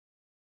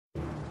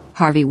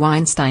Harvey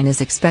Weinstein is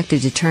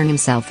expected to turn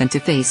himself in to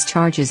face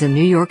charges in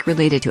New York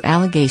related to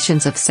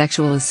allegations of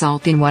sexual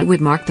assault in what would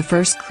mark the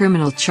first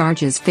criminal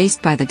charges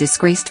faced by the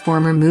disgraced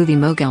former movie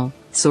mogul,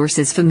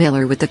 sources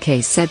familiar with the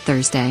case said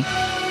Thursday.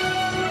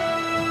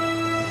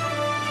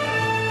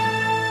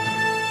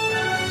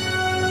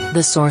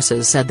 The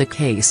sources said the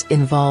case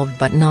involved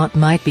but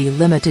might be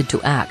limited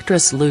to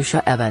actress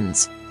Lucia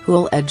Evans, who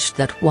alleged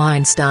that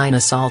Weinstein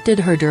assaulted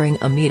her during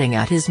a meeting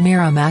at his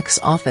Miramax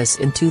office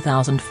in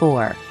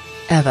 2004.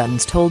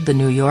 Evans told The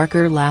New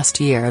Yorker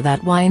last year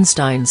that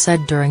Weinstein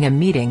said during a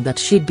meeting that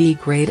she'd be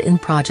great in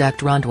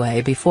Project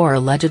Runway before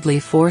allegedly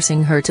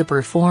forcing her to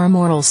perform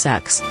oral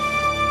sex.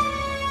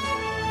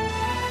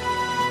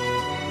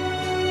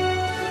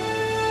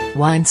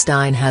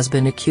 Weinstein has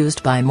been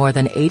accused by more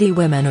than 80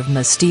 women of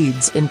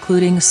misdeeds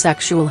including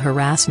sexual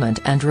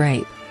harassment and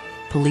rape.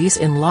 Police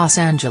in Los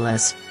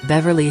Angeles,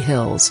 Beverly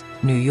Hills,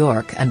 New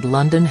York and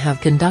London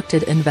have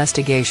conducted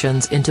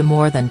investigations into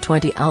more than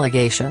 20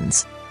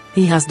 allegations.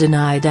 He has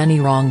denied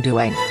any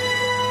wrongdoing.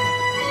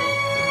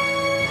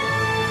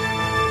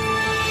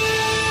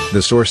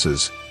 The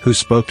sources, who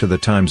spoke to The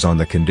Times on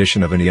the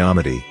condition of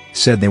anonymity,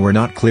 said they were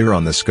not clear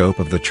on the scope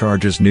of the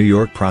charges New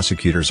York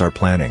prosecutors are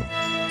planning.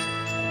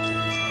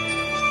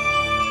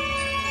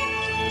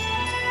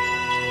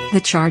 The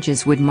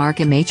charges would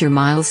mark a major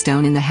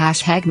milestone in the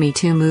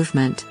 #MeToo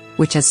movement,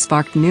 which has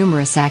sparked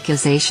numerous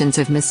accusations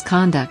of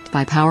misconduct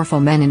by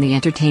powerful men in the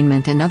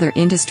entertainment and other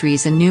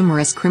industries and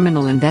numerous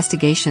criminal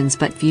investigations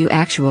but few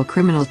actual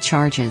criminal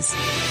charges.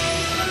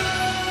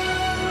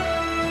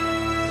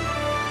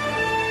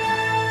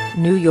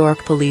 New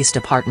York Police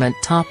Department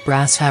top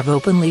brass have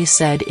openly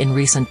said in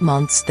recent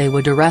months they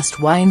would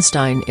arrest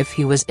Weinstein if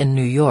he was in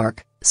New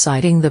York,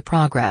 citing the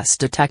progress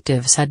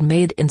detectives had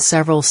made in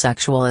several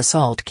sexual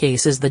assault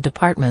cases the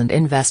department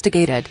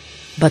investigated.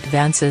 But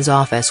Vance's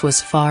office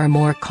was far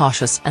more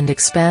cautious and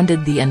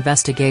expanded the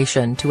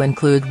investigation to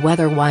include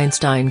whether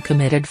Weinstein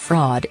committed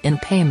fraud in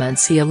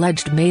payments he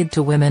alleged made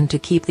to women to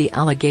keep the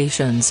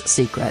allegations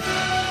secret.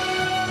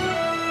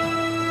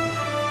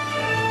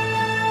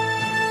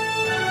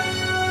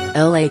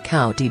 LA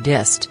County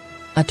Dist.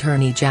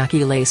 Attorney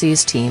Jackie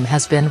Lacey's team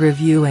has been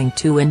reviewing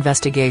 2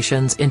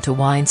 investigations into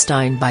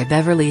Weinstein by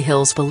Beverly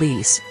Hills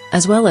Police,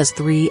 as well as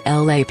 3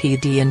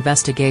 LAPD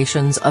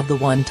investigations of the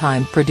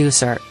one-time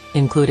producer,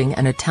 including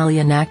an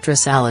Italian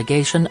actress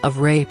allegation of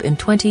rape in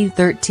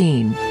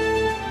 2013.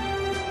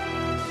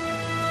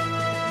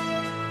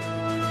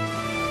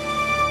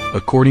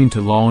 According to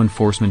law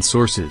enforcement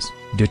sources,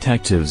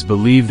 detectives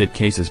believe that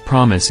case is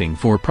promising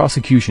for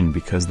prosecution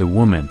because the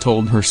woman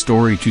told her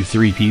story to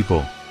 3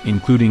 people,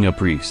 including a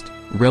priest,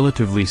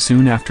 relatively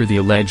soon after the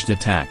alleged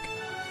attack.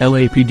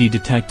 LAPD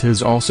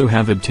detectives also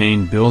have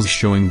obtained bills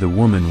showing the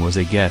woman was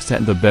a guest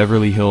at the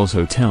Beverly Hills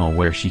hotel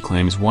where she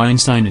claims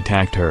Weinstein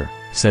attacked her,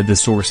 said the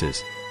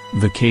sources.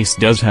 The case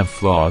does have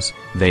flaws,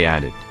 they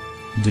added.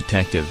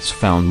 Detectives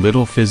found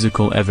little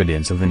physical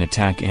evidence of an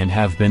attack and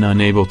have been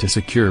unable to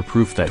secure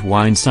proof that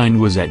Weinstein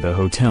was at the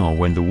hotel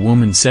when the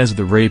woman says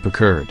the rape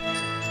occurred.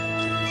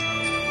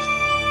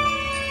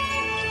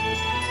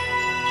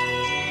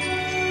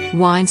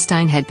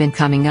 Weinstein had been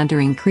coming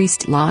under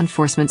increased law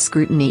enforcement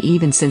scrutiny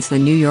even since the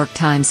New York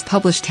Times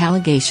published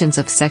allegations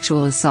of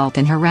sexual assault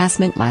and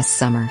harassment last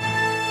summer.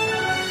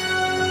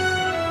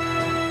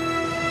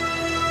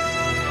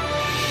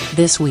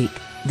 This week,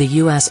 the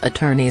U.S.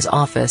 Attorney's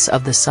Office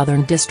of the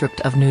Southern District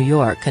of New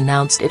York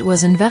announced it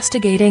was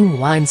investigating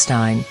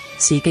Weinstein,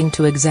 seeking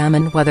to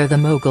examine whether the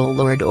mogul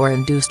lured or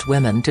induced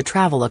women to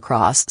travel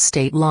across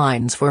state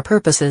lines for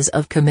purposes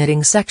of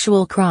committing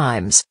sexual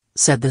crimes,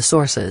 said the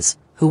sources,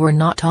 who were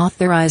not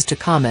authorized to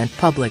comment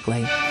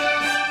publicly.